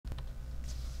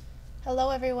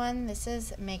Hello everyone, this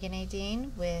is Megan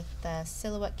Nadine with the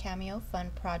Silhouette Cameo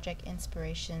Fun Project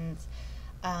Inspirations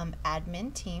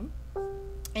admin team.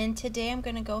 And today I'm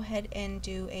going to go ahead and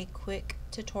do a quick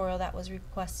tutorial that was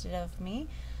requested of me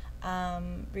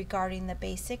regarding the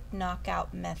basic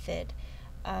knockout method.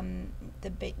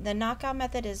 The knockout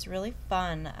method is really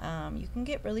fun. You can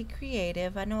get really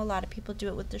creative. I know a lot of people do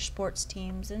it with their sports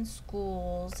teams and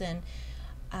schools, and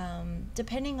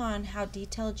depending on how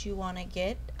detailed you want to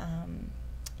get,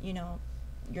 you know,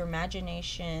 your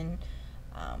imagination,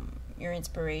 your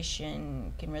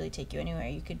inspiration can really take you anywhere.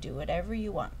 You could do whatever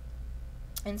you want.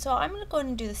 And so I'm going to go ahead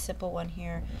and do the simple one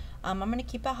here. I'm going to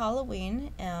keep it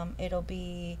Halloween. It'll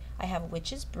be, I have a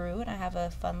witch's brew and I have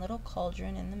a fun little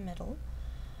cauldron in the middle.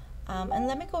 And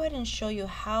let me go ahead and show you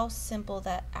how simple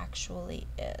that actually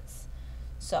is.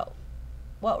 So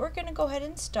what we're going to go ahead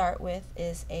and start with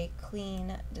is a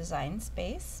clean design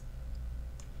space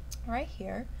right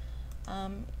here.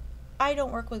 I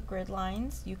don't work with grid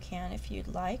lines. You can if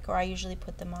you'd like, or I usually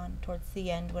put them on towards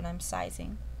the end when I'm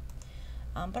sizing.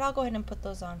 But I'll go ahead and put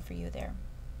those on for you there.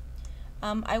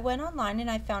 I went online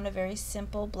and I found a very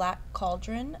simple black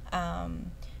cauldron.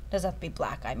 Doesn't have to be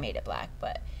black, I made it black,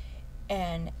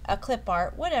 and a clip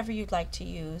art, whatever you'd like to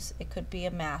use. It could be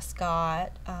a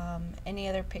mascot, any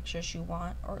other pictures you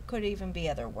want, or it could even be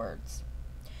other words.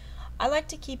 I like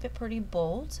to keep it pretty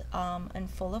bold and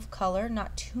full of color,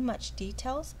 not too much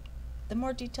details. The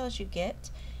more details you get,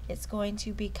 it's going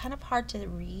to be kind of hard to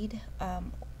read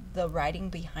the writing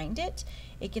behind it.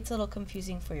 It gets a little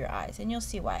confusing for your eyes, and you'll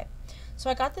see why. So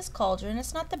I got this cauldron.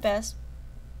 It's not the best,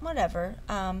 whatever,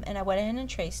 and I went ahead and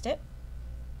traced it.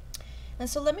 And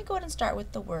so let me go ahead and start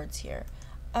with the words here.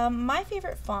 My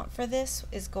favorite font for this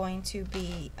is going to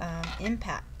be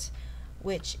Impact,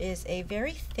 which is a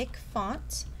very thick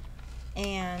font,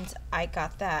 and I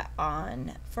got that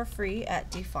on for free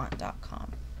at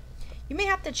dfont.com. You may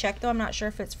have to check though. I'm not sure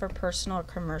if it's for personal or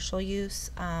commercial use.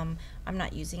 I'm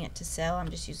not using it to sell. I'm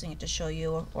just using it to show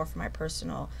you, or for my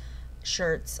personal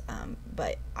shirts,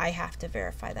 but I have to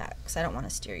verify that because I don't want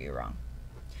to steer you wrong.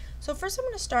 So first I'm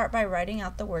going to start by writing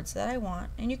out the words that I want,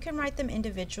 and you can write them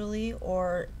individually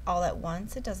or all at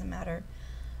once. It doesn't matter.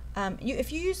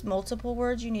 If you use multiple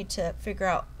words, you need to figure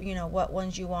out, what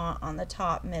ones you want on the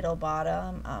top, middle,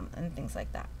 bottom, and things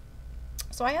like that.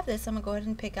 So I have this. I'm going to go ahead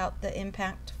and pick out the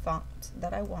Impact font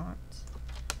that I want.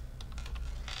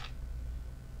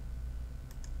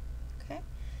 Okay,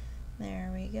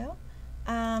 there we go.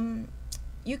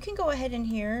 You can go ahead and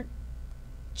here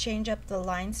change up the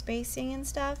line spacing and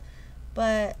stuff,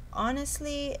 but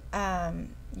honestly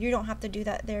you don't have to do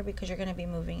that there because you're going to be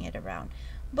moving it around.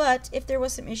 But if there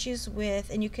was some issues with,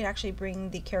 and you could actually bring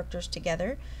the characters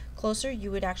together closer,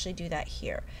 you would actually do that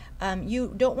here.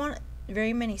 You don't want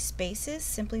very many spaces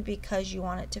simply because you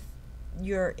want it to,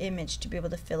 your image to be able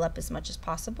to fill up as much as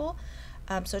possible.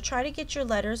 So try to get your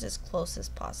letters as close as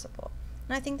possible,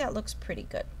 and I think that looks pretty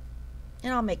good.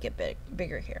 And I'll make it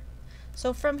bigger here.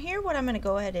 So from here, what I'm going to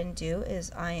go ahead and do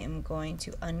is I am going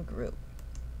to ungroup.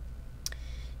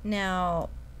 Now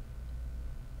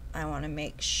I want to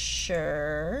make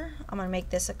sure I'm going to make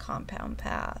this a compound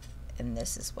path and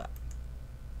this as well.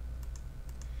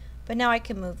 But now I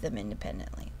can move them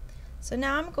independently. So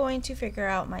now I'm going to figure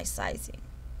out my sizing.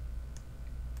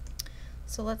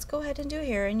 So let's go ahead and do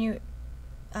here, and you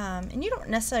don't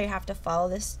necessarily have to follow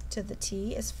this to the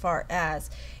T as far as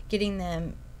getting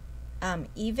them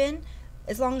even,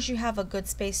 as long as you have a good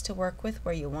space to work with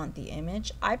where you want the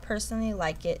image. I personally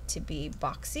like it to be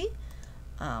boxy.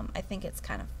 I think it's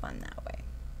kind of fun that way,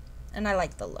 and I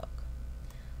like the look.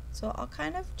 So I'll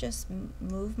kind of just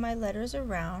move my letters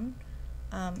around.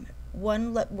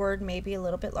 One word may be a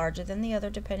little bit larger than the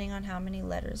other depending on how many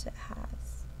letters it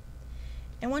has.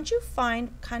 And once you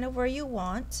find kind of where you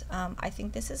want, I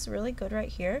think this is really good right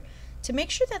here to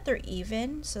make sure that they're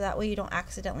even, so that way you don't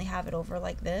accidentally have it over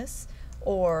like this,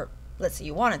 or let's say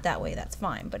you want it that way, that's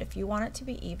fine. But if you want it to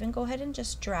be even, go ahead and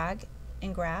just drag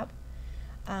and grab.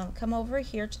 Come over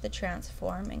here to the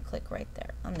transform and click right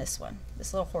there on this one,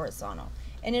 this little horizontal,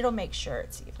 and it'll make sure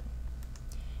it's even.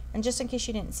 And just in case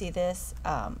you didn't see this,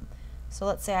 so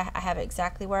let's say I have it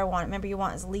exactly where I want it. Remember, you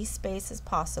want as least space as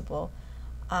possible,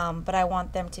 but I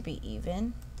want them to be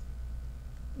even.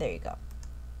 There you go.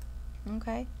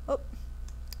 Okay. Oh,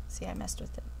 see, I messed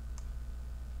with it.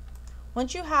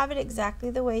 Once you have it exactly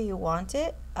the way you want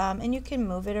it, and you can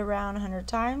move it around 100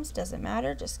 times, doesn't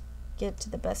matter, just get to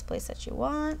the best place that you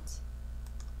want.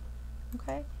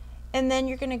 Okay, and then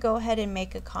you're going to go ahead and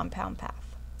make a compound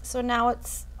path. So now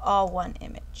it's all one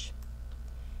image.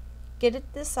 Get it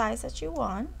the size that you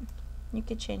want. You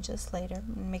could change this later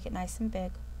and make it nice and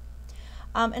big.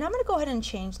 And I'm going to go ahead and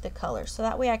change the color so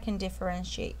that way I can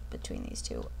differentiate between these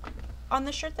two. On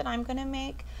the shirt that I'm going to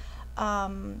make,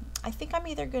 I think I'm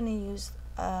either going to use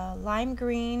lime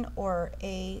green or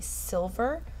a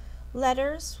silver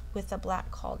letters with a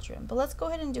black cauldron. But let's go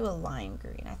ahead and do a lime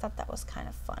green. I thought that was kind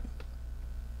of fun.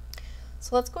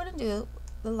 So let's go ahead and do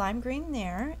the lime green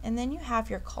there, and then you have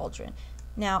your cauldron.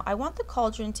 Now I want the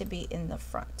cauldron to be in the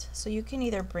front, so you can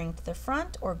either bring to the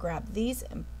front or grab these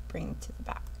and bring to the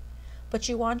back, but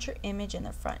you want your image in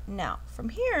the front. Now from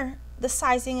here, the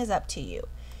sizing is up to you.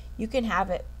 You can have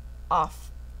it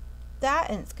off that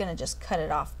and it's going to just cut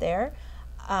it off there,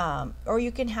 or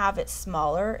you can have it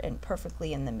smaller and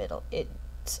perfectly in the middle.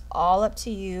 It's all up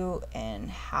to you and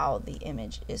how the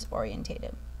image is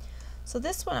orientated. So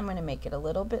this one I'm going to make it a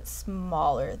little bit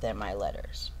smaller than my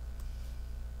letters.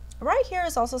 Right here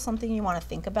is also something you want to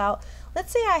think about.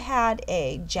 Let's say I had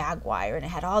a jaguar and it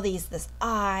had all this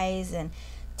eyes and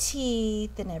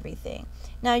teeth and everything.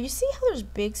 Now you see how there's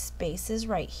big spaces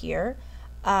right here?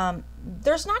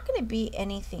 There's not going to be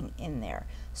anything in there.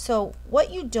 So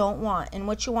what you don't want and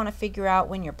what you want to figure out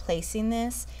when you're placing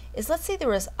this is, let's say there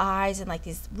was eyes and like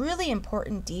these really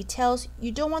important details.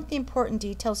 You don't want the important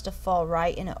details to fall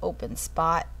right in an open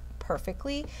spot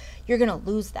perfectly. You're going to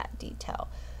lose that detail.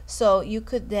 So you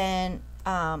could then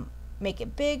make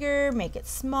it bigger, make it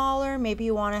smaller. Maybe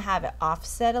you want to have it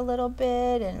offset a little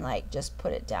bit and like just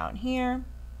put it down here.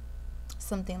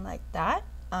 Something like that.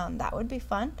 That would be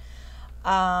fun.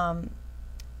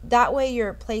 That way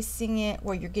you're placing it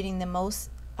where you're getting the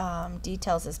most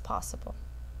details as possible.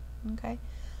 Okay,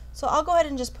 so I'll go ahead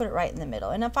and just put it right in the middle.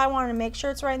 And if I want to make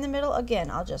sure it's right in the middle, again,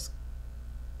 I'll just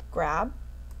grab,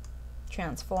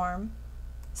 transform,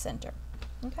 center.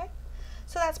 Okay,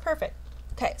 so that's perfect.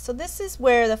 Okay, so this is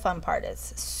where the fun part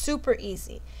is. Super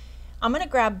easy. I'm going to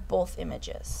grab both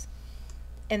images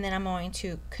and then I'm going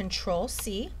to Control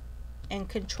C and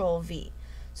Control V.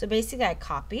 So basically I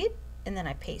copied and then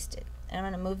I pasted. And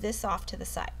I'm going to move this off to the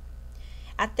side.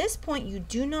 At this point, you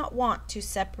do not want to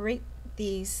separate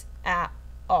these at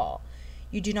all.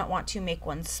 You do not want to make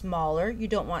one smaller. You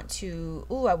don't want to,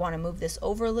 I want to move this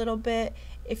over a little bit.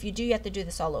 If you do, you have to do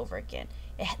this all over again.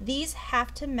 These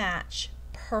have to match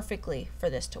perfectly for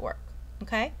this to work.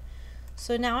 Okay?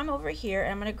 So now I'm over here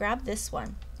and I'm going to grab this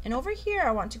one. And over here,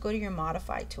 I want to go to your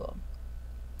Modify tool.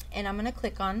 And I'm going to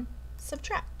click on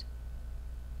Subtract.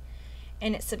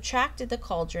 And it subtracted the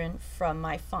cauldron from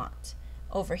my font.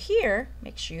 Over here,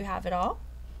 make sure you have it all.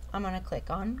 I'm going to click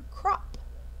on Crop.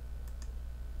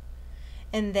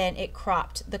 And then it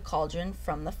cropped the cauldron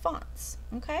from the fonts.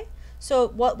 Okay? So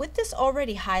with this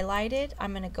already highlighted,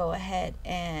 I'm going to go ahead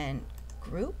and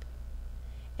group.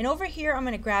 And over here, I'm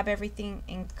going to grab everything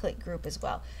and click group as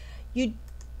well. You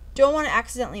don't want to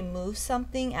accidentally move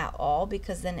something at all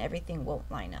because then everything won't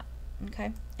line up.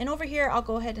 Okay, and over here I'll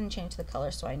go ahead and change the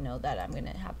color so I know that I'm going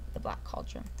to have the black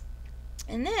cauldron.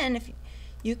 And then if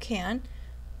you can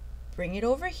bring it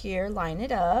over here, line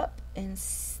it up, and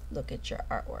look at your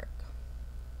artwork.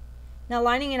 Now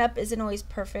lining it up isn't always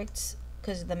perfect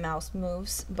because the mouse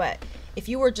moves, but if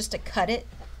you were just to cut it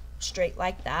straight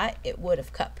like that, it would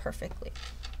have cut perfectly.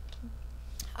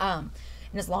 And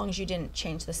as long as you didn't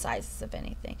change the sizes of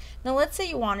anything. Now let's say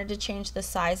you wanted to change the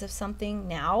size of something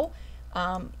now.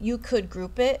 You could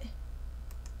group it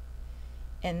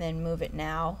and then move it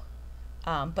now,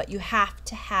 but you have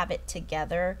to have it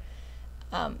together.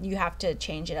 You have to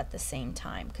change it at the same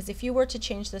time, because if you were to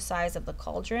change the size of the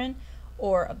cauldron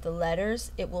or of the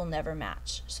letters, it will never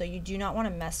match. So you do not want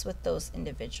to mess with those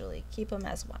individually. Keep them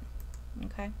as one.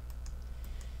 Okay.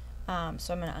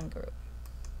 So I'm going to ungroup.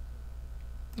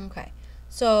 Okay.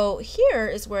 So here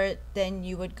is where then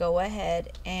you would go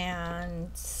ahead and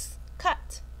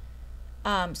cut.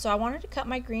 So I wanted to cut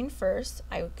my green first.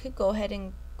 I could go ahead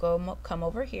and come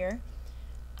over here.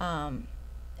 And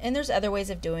there's other ways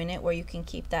of doing it where you can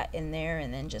keep that in there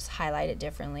and then just highlight it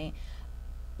differently.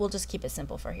 We'll just keep it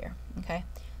simple for here. Okay.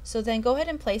 So then go ahead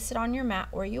and place it on your mat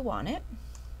where you want it.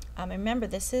 Remember,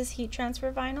 this is heat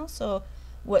transfer vinyl. So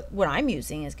what I'm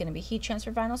using is going to be heat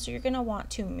transfer vinyl. So you're going to want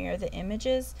to mirror the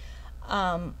images.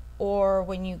 Or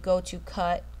when you go to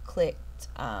cut, click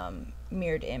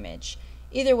mirrored image.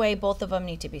 Either way, both of them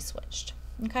need to be switched.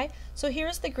 Okay, so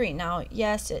here's the green. Now,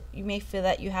 yes, you may feel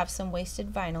that you have some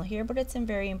wasted vinyl here, but it's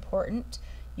very important.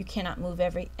 You cannot move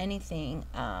anything,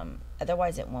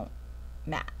 otherwise it won't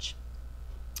match.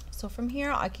 So from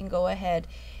here, I can go ahead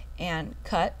and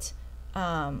cut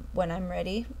when I'm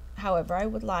ready, however I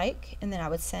would like, and then I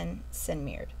would send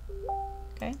mirrored.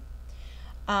 Okay,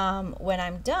 when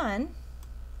I'm done,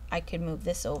 I could move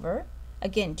this over.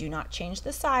 Again, do not change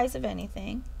the size of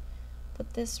anything.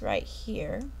 Put this right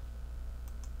here,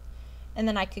 and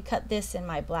then I could cut this in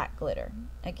my black glitter.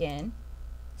 Again,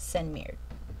 send mirrored.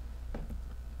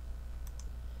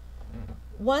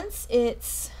 Once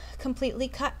it's completely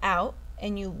cut out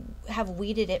and you have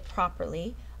weeded it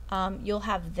properly, you'll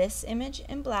have this image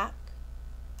in black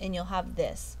and you'll have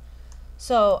this.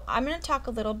 So I'm going to talk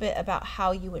a little bit about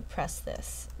how you would press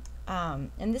this.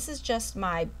 And this is just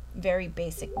my very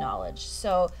basic knowledge.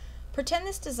 So pretend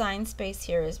this design space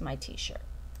here is my t-shirt.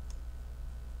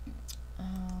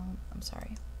 I'm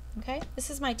sorry. Okay, this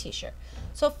is my t-shirt.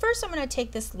 So first I'm going to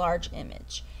take this large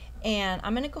image and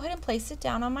I'm going to go ahead and place it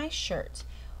down on my shirt.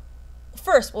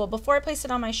 First, well, before I place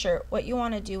it on my shirt, what you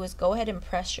want to do is go ahead and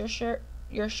press your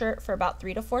shirt for about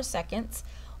 3 to 4 seconds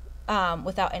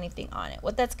without anything on it.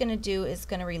 What that's going to do is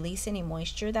going to release any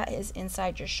moisture that is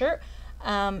inside your shirt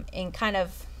and kind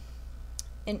of,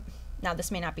 now this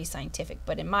may not be scientific,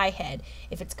 but in my head,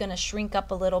 if it's going to shrink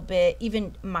up a little bit,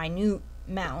 even minute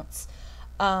amounts,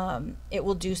 it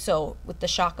will do so with the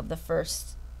shock of the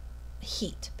first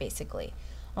heat, basically.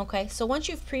 Okay, so once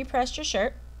you've pre-pressed your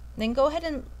shirt, then go ahead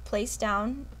and place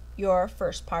down your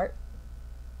first part.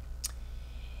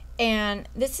 And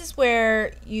this is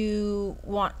where you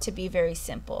want to be very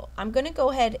simple. I'm going to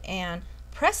go ahead and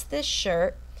press this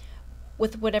shirt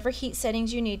with whatever heat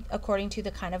settings you need according to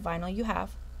the kind of vinyl you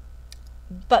have,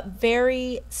 but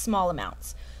very small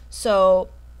amounts. So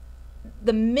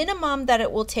the minimum that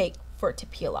it will take for it to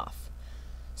peel off.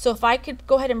 So if I could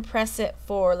go ahead and press it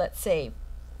for, let's say,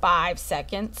 5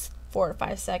 seconds, 4 to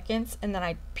 5 seconds, and then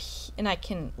I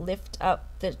can lift up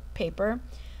the paper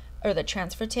or the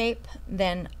transfer tape,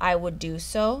 then I would do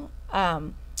so,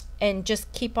 and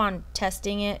just keep on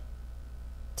testing it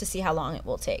to see how long it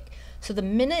will take. So the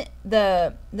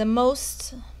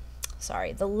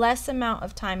less amount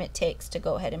of time it takes to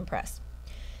go ahead and press.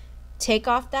 Take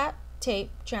off that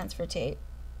tape, transfer tape,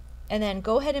 and then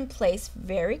go ahead and place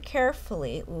very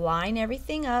carefully, line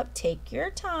everything up, take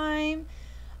your time,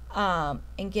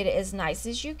 and get it as nice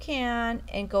as you can,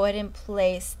 and go ahead and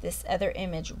place this other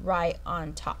image right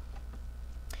on top.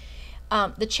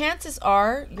 The chances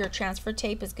are your transfer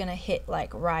tape is going to hit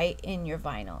like right in your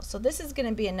vinyl. So this is going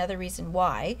to be another reason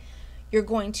why you're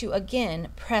going to, again,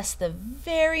 press the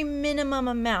very minimum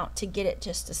amount to get it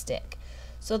just to stick.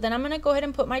 So then I'm going to go ahead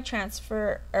and put my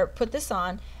put this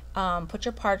on, put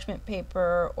your parchment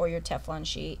paper or your Teflon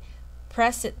sheet,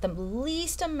 press it the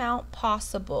least amount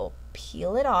possible,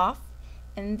 peel it off,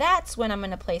 and that's when I'm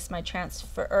going to place my my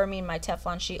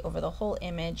Teflon sheet over the whole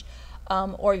image,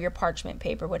 or your parchment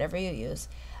paper, whatever you use,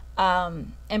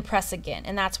 and press again.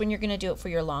 And that's when you're going to do it for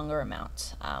your longer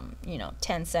amount,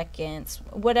 10 seconds,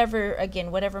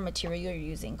 whatever material you're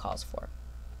using calls for.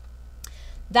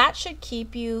 That should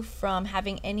keep you from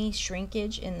having any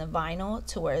shrinkage in the vinyl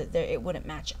to where it wouldn't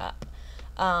match up.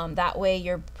 That way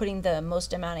you're putting the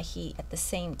most amount of heat at the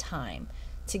same time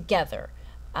together.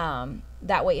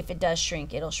 That way if it does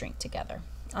shrink, it'll shrink together.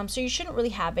 So you shouldn't really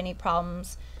have any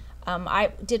problems.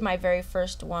 I did my very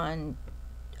first one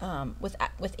with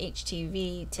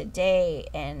HTV today,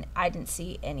 and I didn't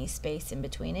see any space in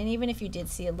between. And even if you did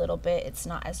see a little bit, it's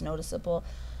not as noticeable.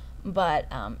 But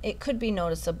it could be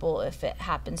noticeable if it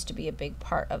happens to be a big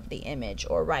part of the image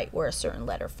or right where a certain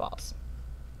letter falls.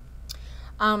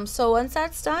 So once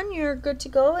that's done, you're good to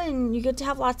go, and you get to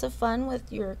have lots of fun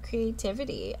with your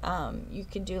creativity. You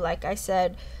could do, like I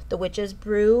said, the Witch's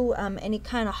Brew, any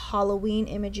kind of Halloween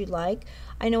image you like.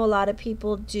 I know a lot of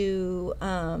people do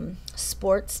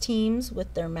sports teams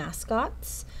with their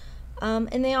mascots,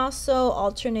 and they also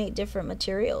alternate different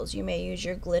materials. You may use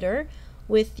your glitter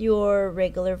with your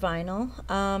regular vinyl.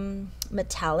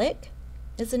 Metallic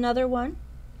is another one,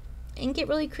 and get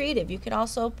really creative. You could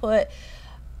also put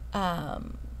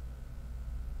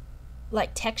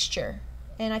like texture,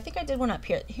 and I think I did one up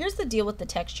here. Here's the deal with the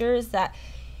texture is that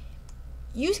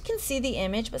you can see the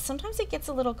image, but sometimes it gets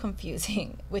a little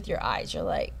confusing with your eyes.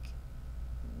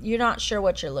 You're not sure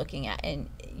what you're looking at, and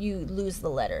you lose the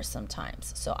letters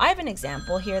sometimes. So I have an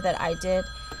example here that I did.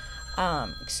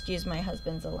 Excuse my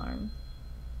husband's alarm.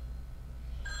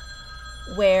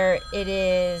 Where it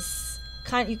is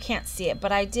you can't see it,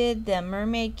 but I did the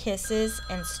mermaid kisses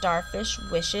and starfish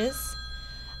wishes.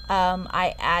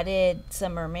 I added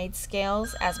some mermaid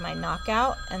scales as my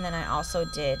knockout, and then I also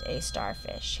did a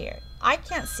starfish here. I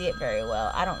can't see it very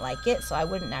well. I don't like it, so I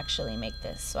wouldn't actually make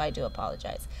this, so I do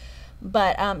apologize.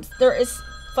 But there is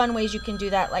fun ways you can do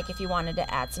that, like if you wanted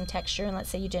to add some texture, and let's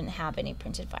say you didn't have any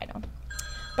printed vinyl.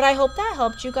 But I hope that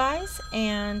helped you guys,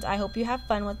 and I hope you have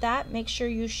fun with that. Make sure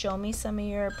you show me some of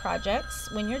your projects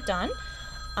when you're done.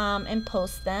 and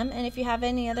post them. And if you have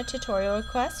any other tutorial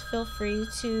requests, feel free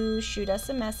to shoot us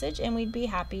a message and we'd be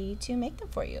happy to make them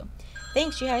for you.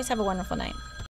 Thanks, you guys have a wonderful night.